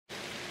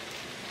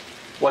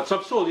What's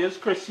up, soldiers?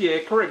 Chris here,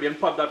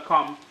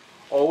 CaribbeanPub.com.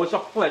 Always a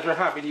pleasure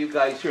having you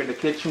guys here in the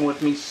kitchen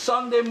with me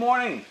Sunday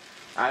morning.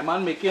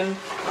 I'm making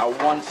a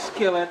one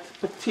skillet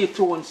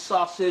potato and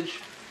sausage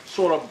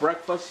sort of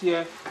breakfast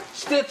here.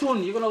 Stay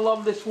tuned, you're gonna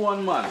love this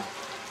one, man.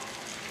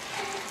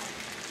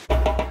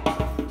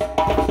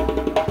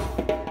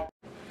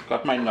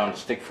 Got my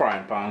non-stick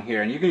frying pan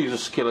here, and you can use a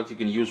skillet, you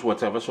can use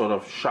whatever sort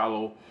of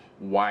shallow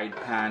wide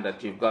pan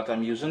that you've got.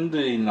 I'm using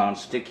the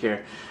non-stick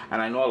here,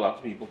 and I know a lot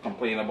of people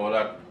complain about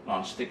that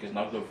non-stick is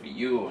not good for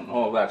you and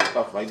all that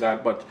stuff like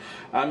that, but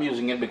I'm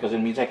using it because it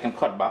means I can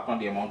cut back on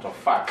the amount of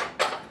fat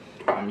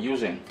I'm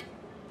using.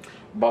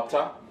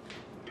 Butter,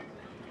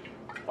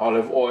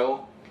 olive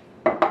oil,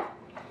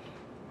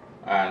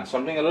 and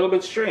something a little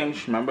bit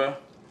strange. Remember,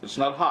 it's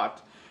not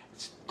hot,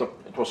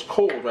 it was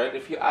cold, right?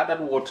 If you add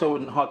that water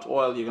with hot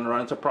oil, you're gonna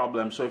run into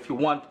problems. So if you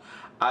want,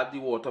 add the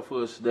water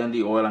first, then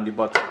the oil and the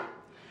butter.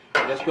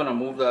 I'm just going to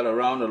move that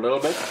around a little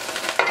bit,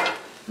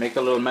 make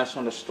a little mess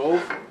on the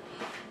stove.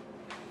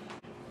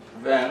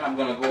 Then I'm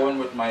going to go in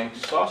with my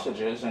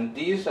sausages, and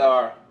these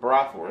are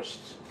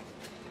bratwursts.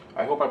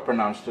 I hope I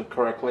pronounced it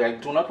correctly. I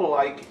do not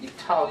like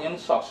Italian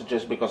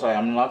sausages because I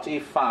am not a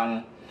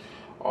fan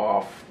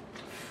of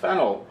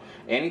fennel.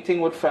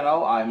 Anything with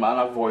fennel, I'm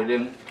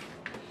avoiding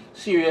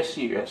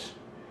serious.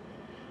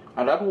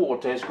 And that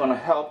water is going to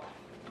help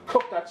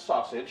cook that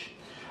sausage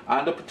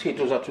and the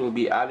potatoes that we'll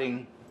be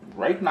adding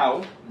right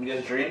now. I'm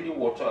just drain the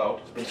water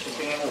out. It's been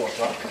sitting in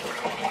water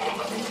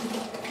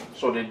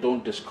so they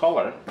don't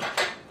discolor.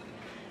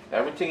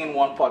 Everything in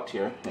one pot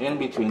here, in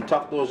between,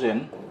 tuck those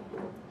in,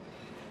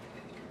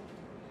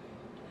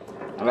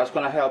 and that's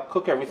going to help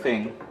cook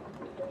everything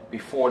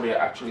before they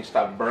actually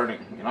start burning.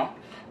 You know,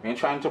 we ain't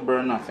trying to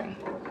burn nothing.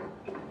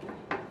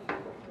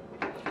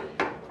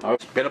 Now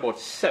it's been about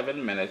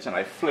 7 minutes and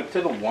I flipped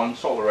it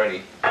once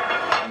already,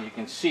 and you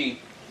can see,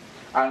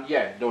 and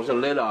yeah, there was a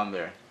lid on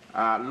there.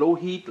 Low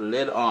heat,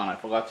 lid on. I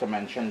forgot to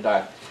mention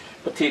that.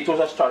 Potatoes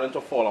are starting to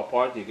fall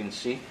apart. You can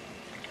see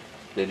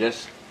they're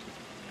just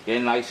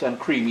getting nice and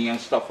creamy and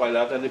stuff like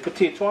that. And the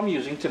potato I'm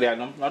using today,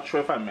 I'm not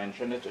sure if I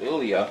mentioned it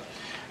earlier,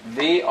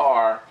 they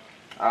are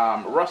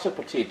russet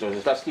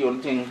potatoes. That's the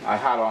only thing I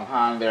had on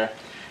hand there.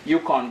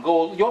 Yukon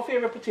Gold, your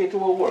favorite potato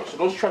will work, so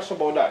don't stress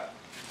about that.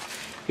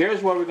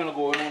 Here's where we're going to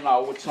go in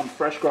now with some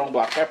fresh ground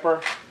black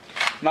pepper.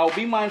 Now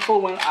be mindful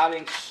when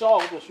adding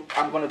salt, which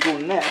I'm going to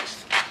do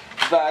next,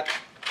 that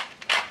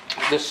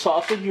the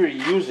sausage you're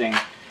using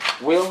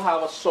will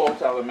have a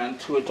salt element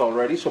to it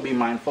already, so be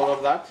mindful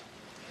of that.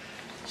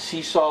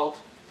 Sea salt.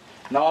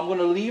 Now I'm going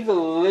to leave the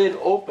lid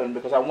open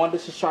because I want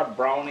this to start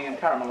browning and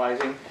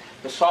caramelizing.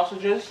 The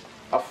sausages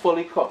are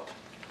fully cooked.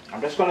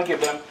 I'm just going to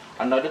give them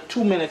another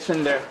 2 minutes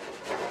in there,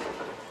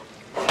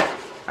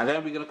 and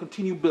then we're going to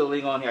continue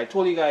building on here. I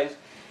told you guys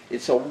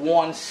it's a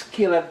one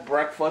skillet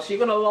breakfast. You're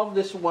going to love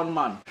this one,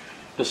 man.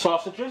 The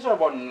sausages are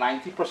about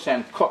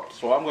 90% cooked,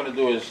 so what I'm going to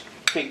do is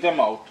take them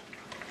out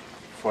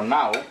for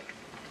now,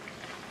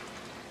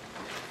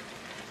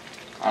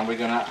 and we're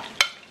gonna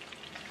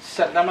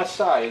set them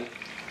aside.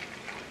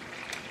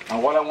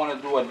 And what I want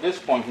to do at this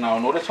point now,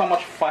 notice how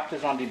much fat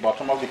is on the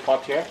bottom of the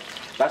pot here.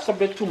 That's a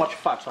bit too much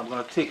fat, so I'm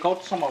going to take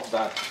out some of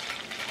that.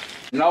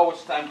 Now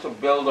it's time to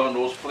build on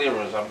those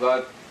flavors. I've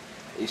got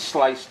a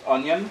sliced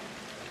onion,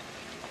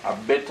 a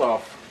bit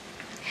of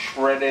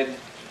shredded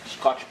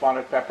scotch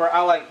bonnet pepper.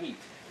 I like heat.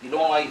 You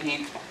don't like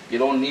heat, you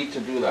don't need to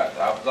do that.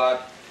 I've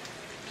got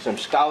some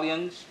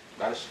scallions.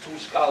 That's 2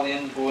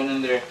 scallions going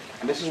in there,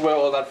 and this is where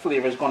all that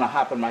flavor is going to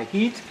happen. My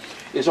heat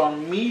is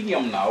on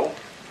medium now,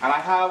 and I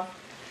have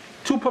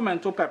 2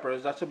 pimento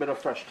peppers. That's a bit of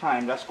fresh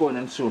thyme. That's going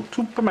in soon.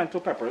 2 pimento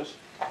peppers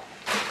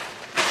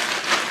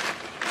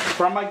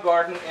from my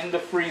garden in the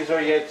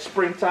freezer. Yeah, it's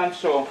springtime,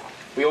 so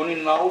we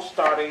only now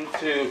starting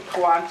to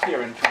plant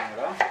here in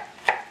Canada.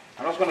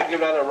 I'm just going to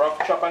give that a rough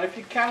chop, and if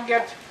you can't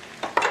get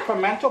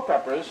pimento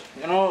peppers,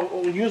 you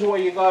know, use what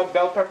you got.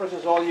 Bell peppers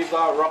is all you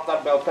got. Rub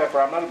that bell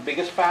pepper. I'm not the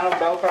biggest fan of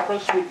bell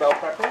peppers, sweet bell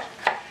peppers,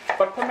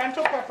 but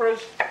pimento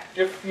peppers,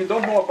 if you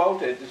don't know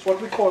about it, it's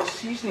what we call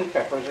seasoning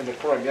peppers in the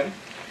Caribbean,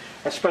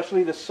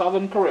 especially the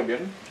southern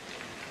Caribbean.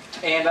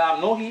 And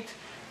no heat,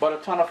 but a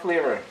ton of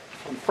flavor.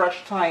 Some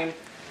fresh thyme.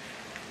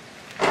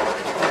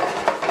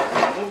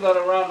 Move that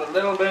around a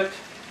little bit,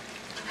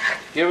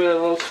 give it a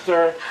little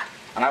stir.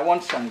 And I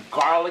want some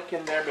garlic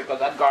in there because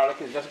that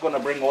garlic is just going to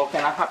bring all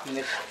kind of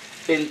happiness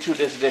into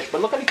this dish.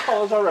 But look at the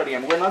colors already,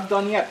 and we're not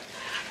done yet.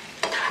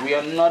 We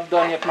are not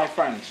done yet, my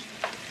friends.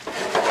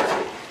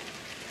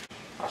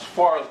 As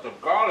far as the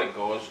garlic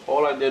goes,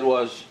 all I did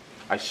was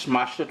I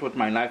smashed it with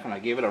my knife and I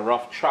gave it a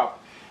rough chop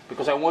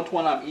because I want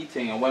when I'm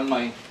eating and when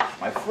my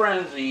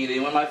friends are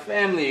eating, when my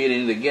family is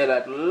eating, to get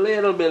that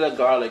little bit of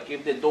garlic.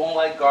 If they don't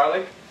like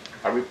garlic,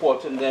 I'm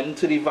reporting them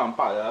to the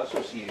Vampire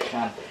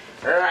Association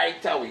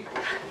right away.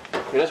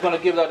 We're just going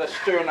to give that a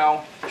stir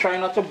now. Try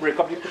not to break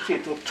up the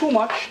potato too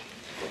much.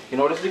 You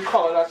notice the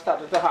color that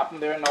started to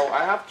happen there. Now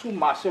I have 2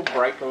 massive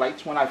bright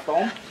lights when I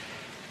film,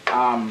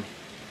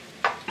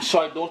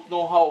 so I don't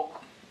know how,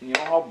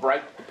 how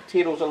bright the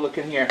potatoes are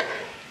looking here.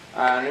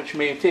 and which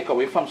may take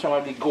away from some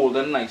of the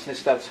golden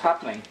niceness that's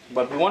happening.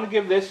 But we want to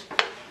give this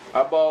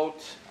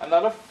about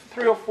another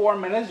 3 or 4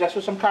 minutes just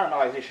for some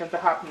caramelization to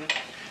happen,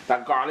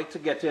 that garlic to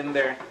get in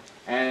there.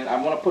 And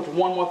I'm going to put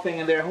one more thing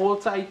in there,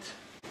 hold tight.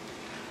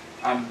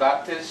 And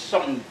that is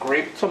some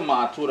grape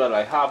tomato that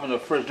I have in the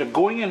fridge. They're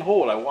going in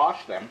whole. I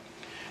washed them.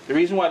 The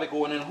reason why they're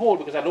going in whole,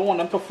 because I don't want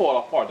them to fall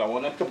apart. I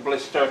want them to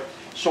blister.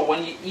 So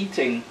when you're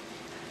eating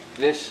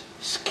this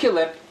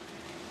skillet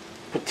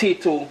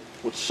potato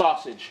with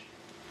sausage,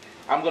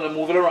 I'm going to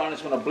move it around.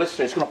 It's going to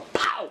blister. It's going to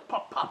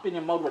pop in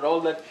your mouth with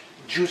all that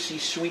juicy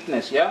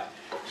sweetness, yeah?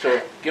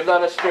 So give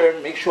that a stir.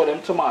 Make sure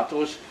them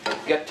tomatoes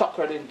get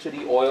tuckered into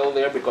the oil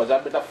there, because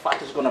that bit of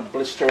fat is going to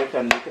blister it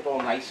and make it all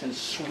nice and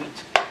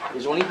sweet.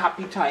 There's only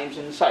happy times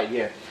inside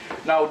here.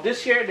 Now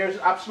this year there's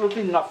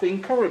absolutely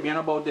nothing Caribbean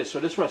about this, so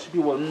this recipe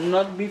will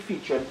not be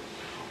featured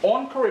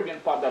on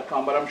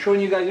CaribbeanPot.com, but I'm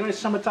showing you guys, you know, it's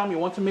summertime, you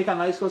want to make a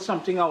nice little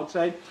something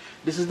outside.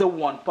 This is the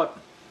one pot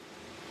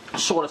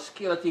sort of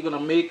skillet you're going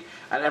to make,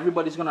 and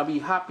everybody's going to be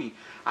happy.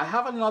 I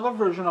have another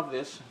version of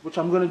this, which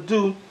I'm going to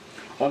do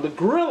on the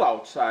grill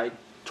outside.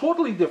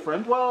 Totally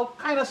different, well,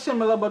 kind of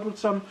similar, but with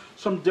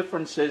some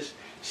differences.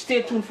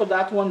 Stay tuned for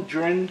that one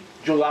during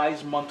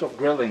July's month of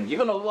grilling. You're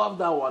going to love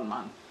that one,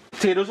 man.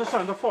 Potatoes are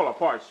starting to fall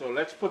apart, so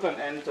let's put an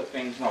end to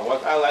things now.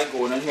 What I like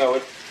going in here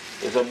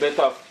with is a bit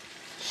of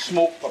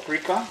smoked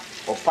paprika,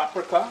 or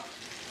paprika,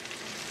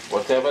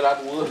 whatever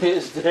that word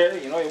is there.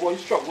 You know, your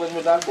boy's struggling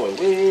with that, boy.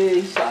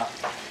 Way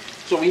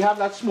soft. So we have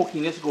that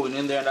smokiness going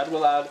in there, and that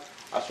will add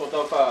a sort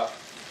of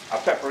a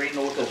peppery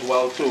note as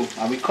well too.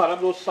 And we cut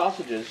up those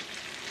sausages,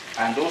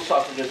 and those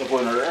sausages are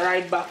going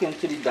right back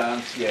into the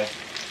dance here,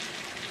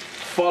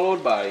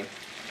 followed by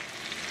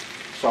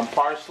some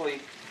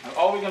parsley. And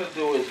all we're going to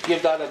do is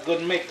give that a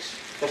good mix,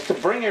 just to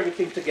bring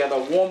everything together,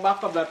 warm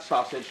back up that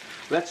sausage,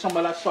 let some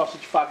of that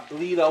sausage fat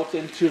bleed out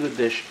into the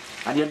dish,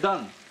 and you're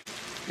done.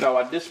 Now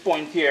at this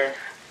point here,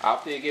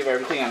 after you give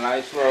everything a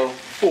nice little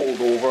fold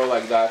over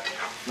like that,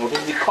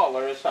 notice the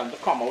color is starting to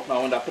come out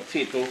now in that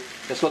potato.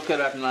 Just look at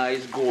that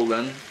nice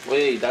golden.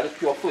 Wait, that is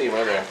pure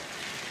flavor there.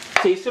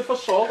 Taste it for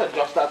salt,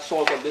 adjust that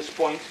salt at this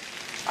point.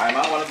 I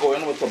might want to go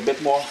in with a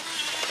bit more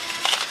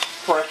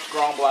fresh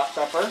ground black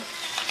pepper.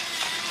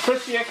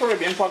 Chris here,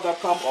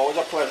 CaribbeanPot.com. Always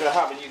a pleasure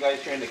having you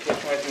guys here in the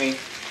kitchen with me.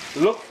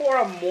 Look for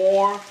a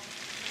more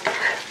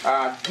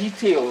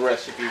detailed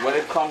recipe when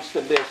it comes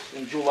to this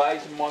in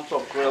July's month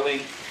of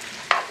grilling.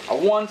 A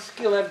one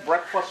skillet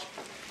breakfast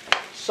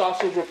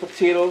sausage with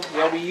potatoes.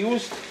 Yeah, we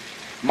used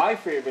my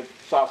favorite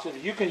sausage.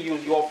 You can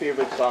use your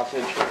favorite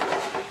sausage.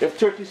 If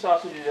turkey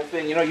sausage is your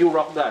thing, you know, you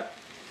rock that.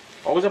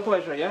 Always a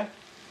pleasure, yeah?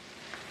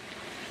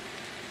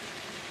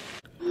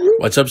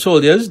 What's up,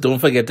 soldiers? Don't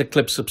forget to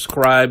click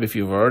subscribe. If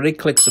you've already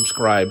clicked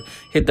subscribe,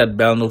 hit that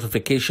bell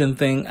notification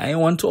thing. I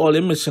want to all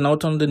you missing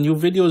out on the new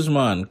videos,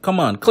 man. Come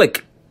on,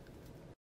 click.